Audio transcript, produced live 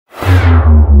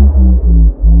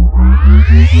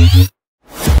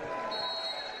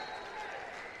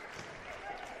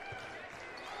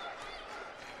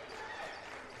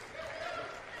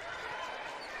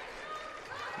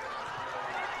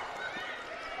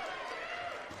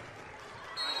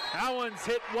That one's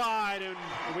hit wide, and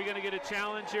are we going to get a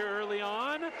challenge here early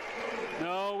on?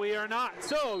 No, we are not.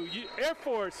 So Air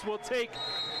Force will take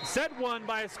set one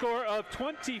by a score of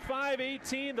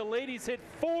 25-18. The ladies hit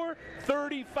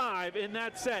 435 in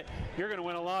that set. You're going to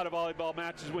win a lot of volleyball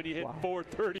matches when you hit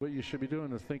 430. What you should be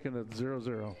doing is thinking it's 0-0.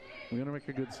 We're going to make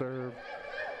a good serve.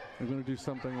 We're going to do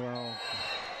something well.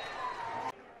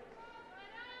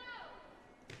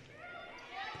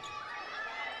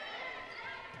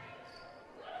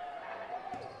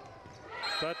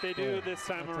 But they do this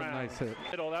time That's around. A nice hit.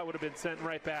 That would have been sent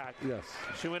right back. Yes.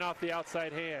 She went off the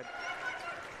outside hand.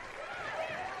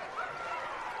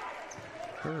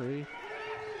 Hurry.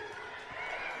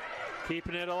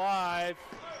 Keeping it alive.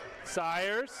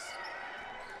 Sayers.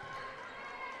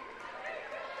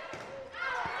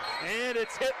 And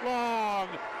it's hit long.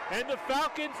 And the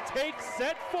Falcons take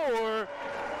set four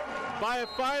by a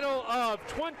final of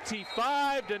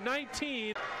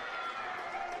 25-19.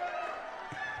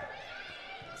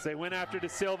 They went after De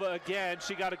Silva again.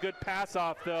 She got a good pass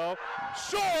off though.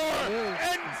 Shore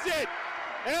ends it!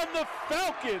 And the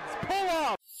Falcons pull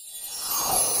off